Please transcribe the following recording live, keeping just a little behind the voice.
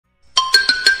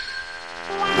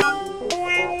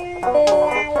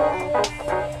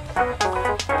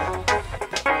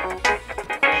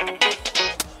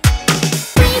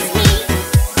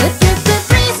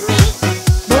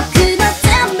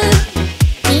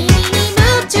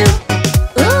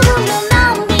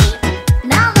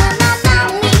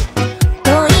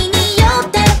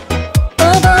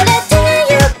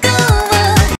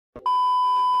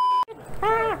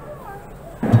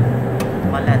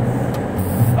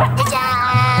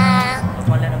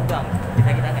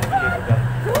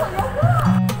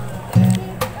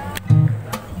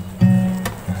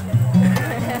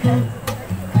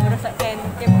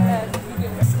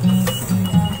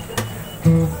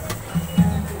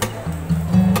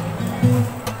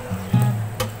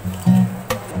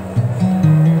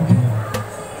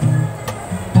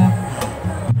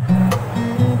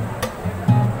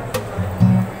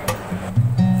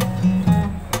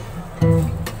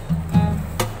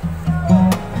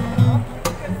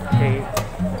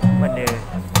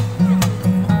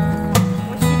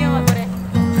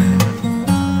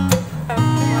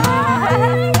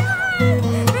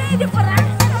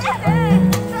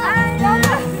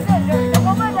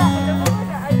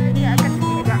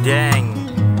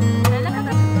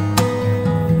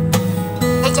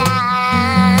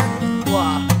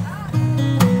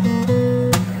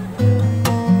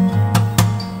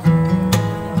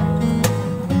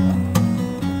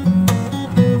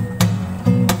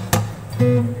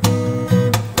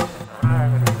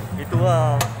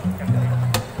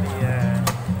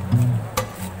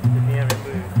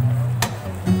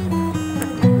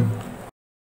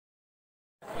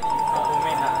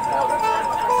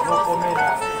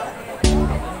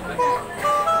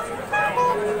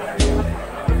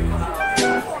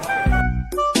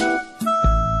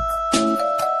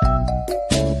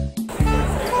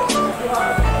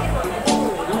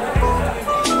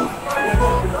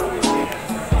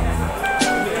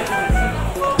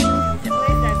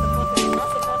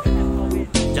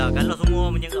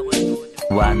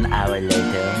hour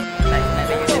later.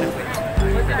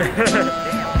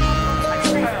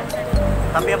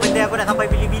 Tapi yang penting aku nak sampai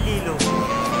BiliBili dulu.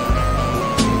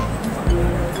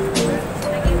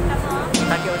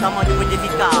 Target utama jumpa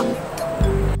Jessica.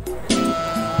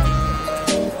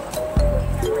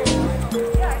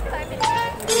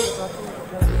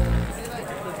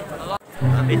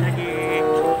 Habis lagi.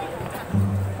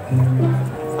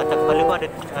 Atas kepala gua ada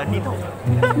ni tau.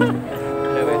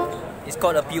 It's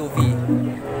called a POV.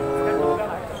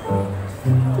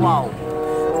 Wow.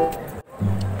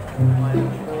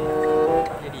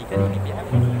 Jadi kali ni biar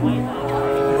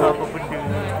Apa benda?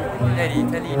 Jadi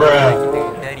kali ni kita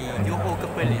dari Johor ke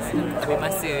Perlis. Ambil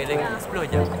masa lagi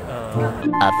 10 jam.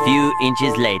 A few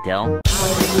inches later.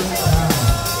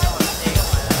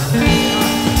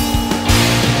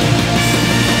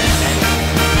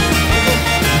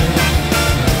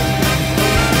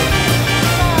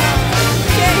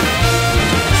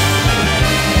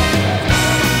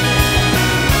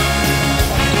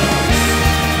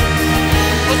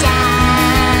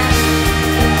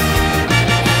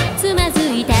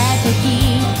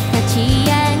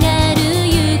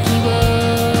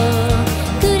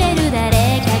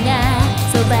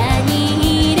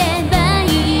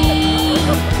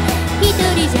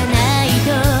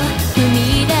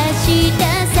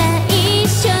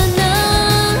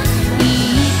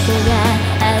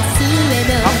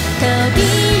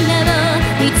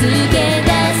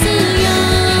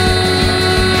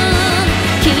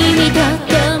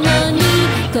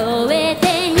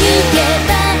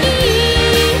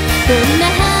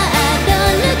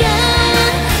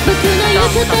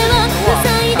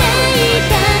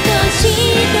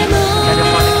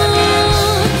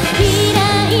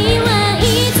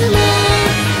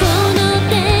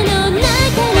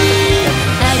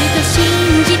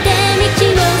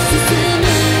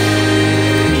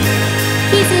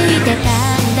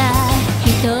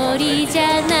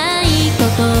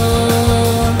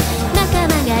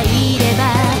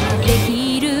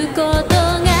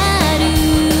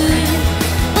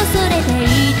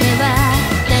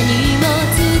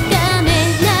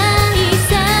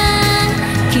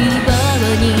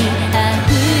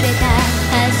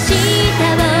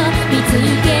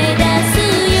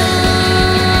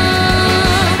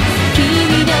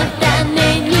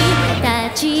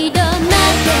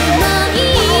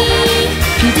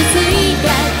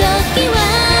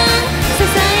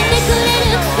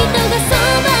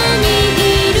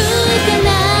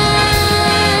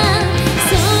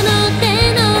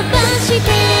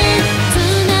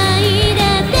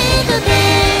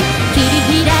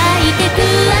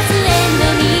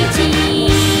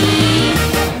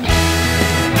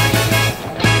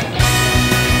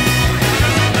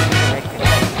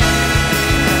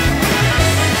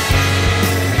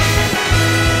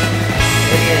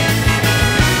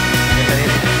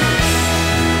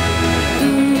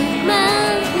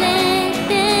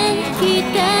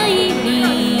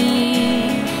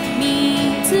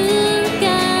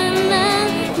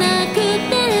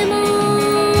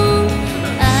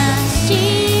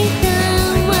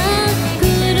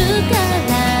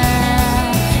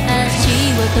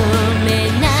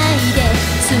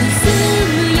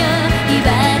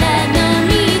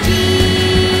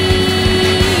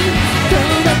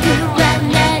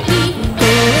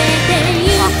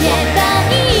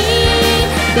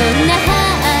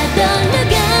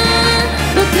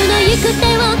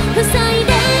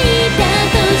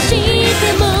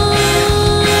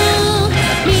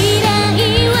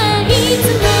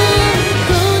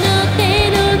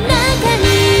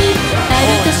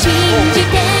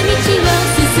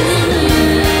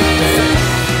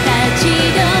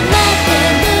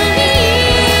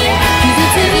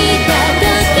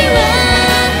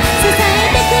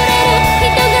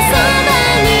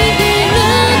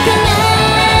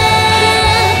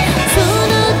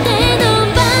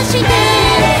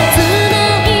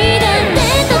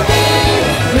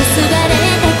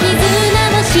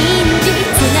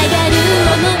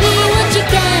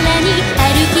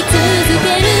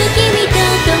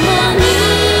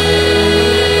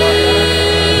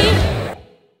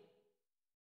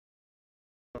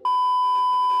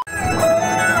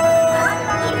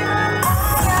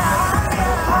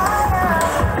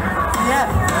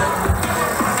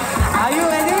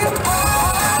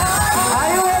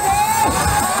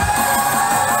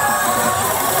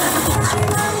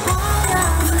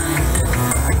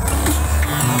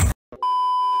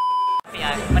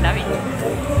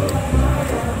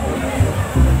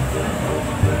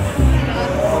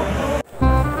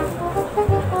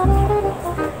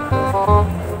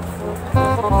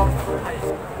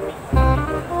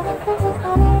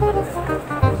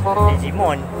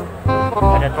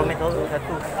 Ada tomato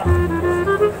satu.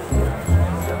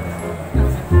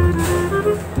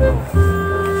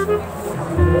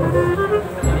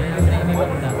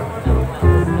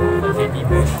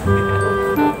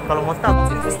 Kalau mau tak. What's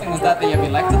interesting is that they have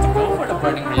elected to go for the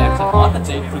burning reaction on the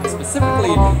jade fruit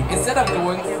specifically instead of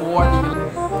going for the.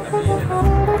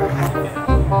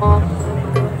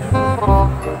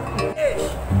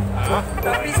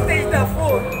 Tapi stage dah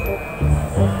full.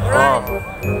 Alright.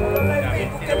 Online meet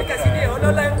bukan dekat sini.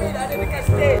 Online meet ada dekat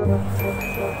stage.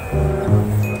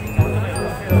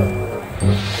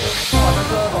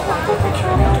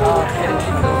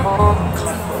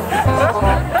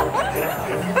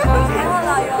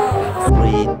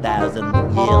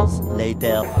 Years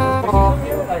later.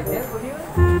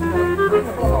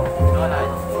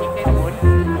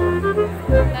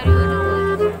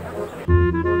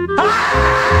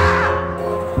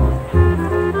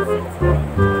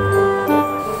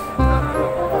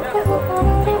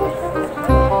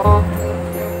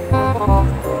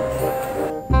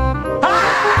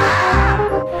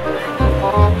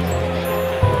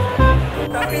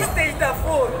 Tapi stage dah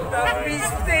full. Tapi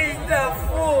stage dah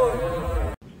full.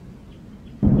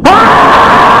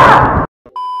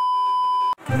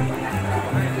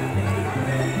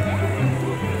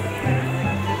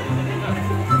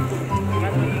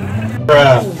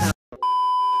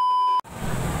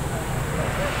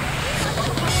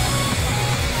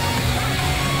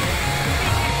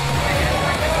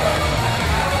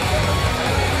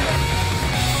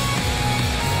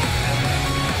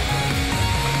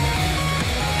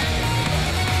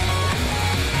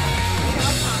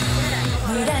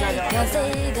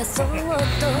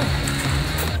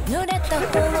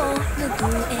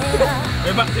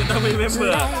 Memang saya tahu punya member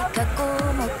lah.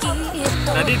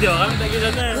 Nanti dia orang tak kira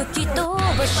sana.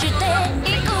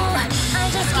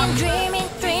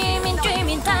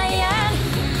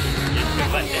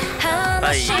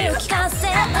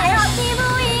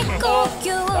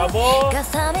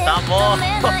 Tabo.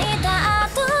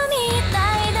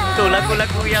 Tu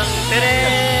lagu-lagu yang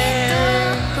tereng.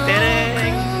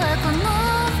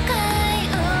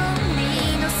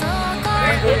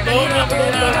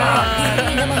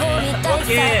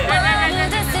 Okey.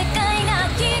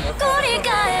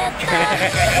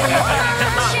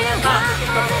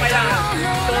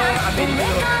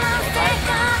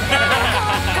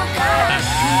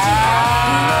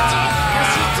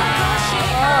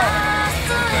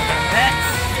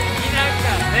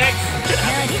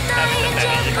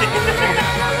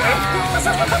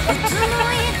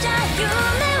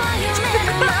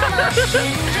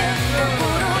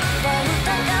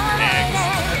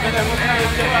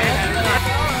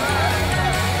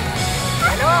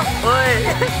 Oi.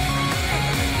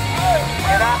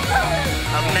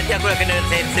 Nanti aku nak kena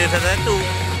sensor satu-satu.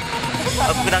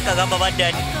 Aku tangkap gambar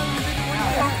badan.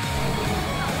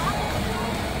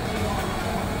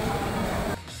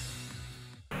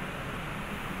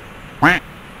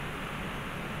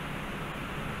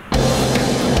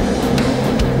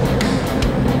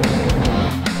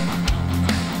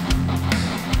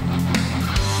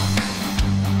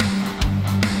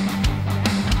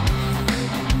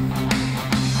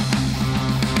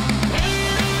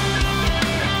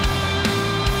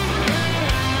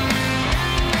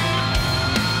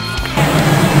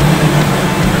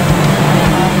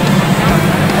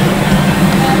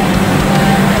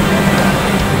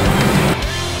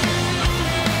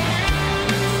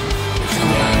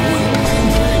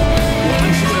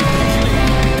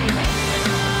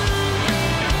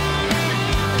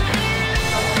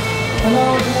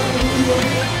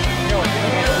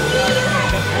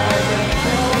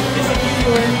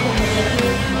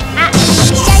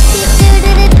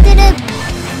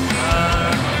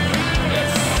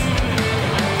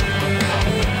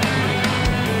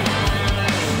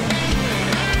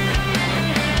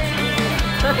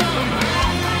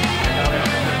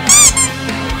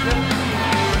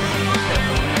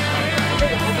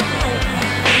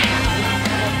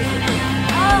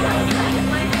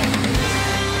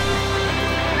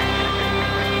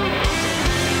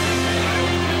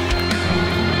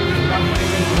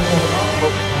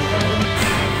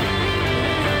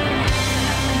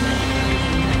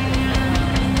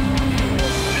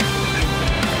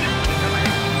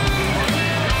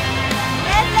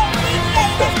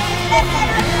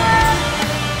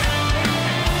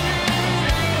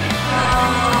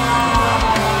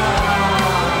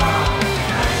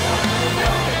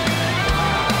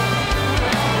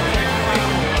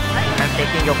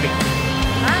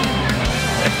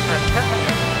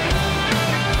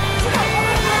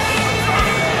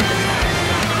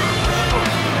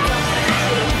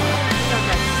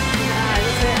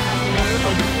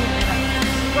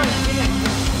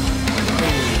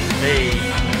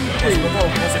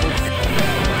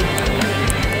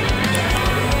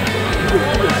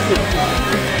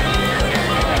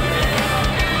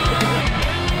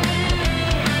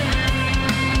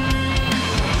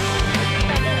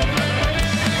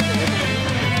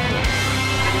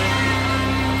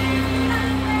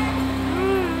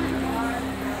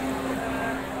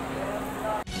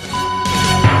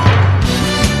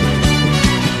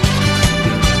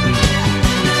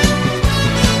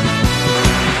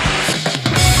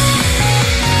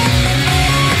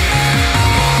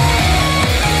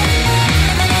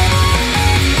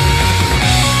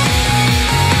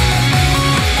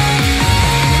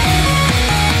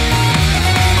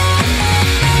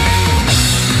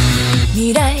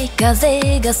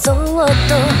 風がそっと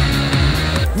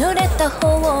濡れた方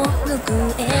を拭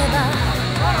えば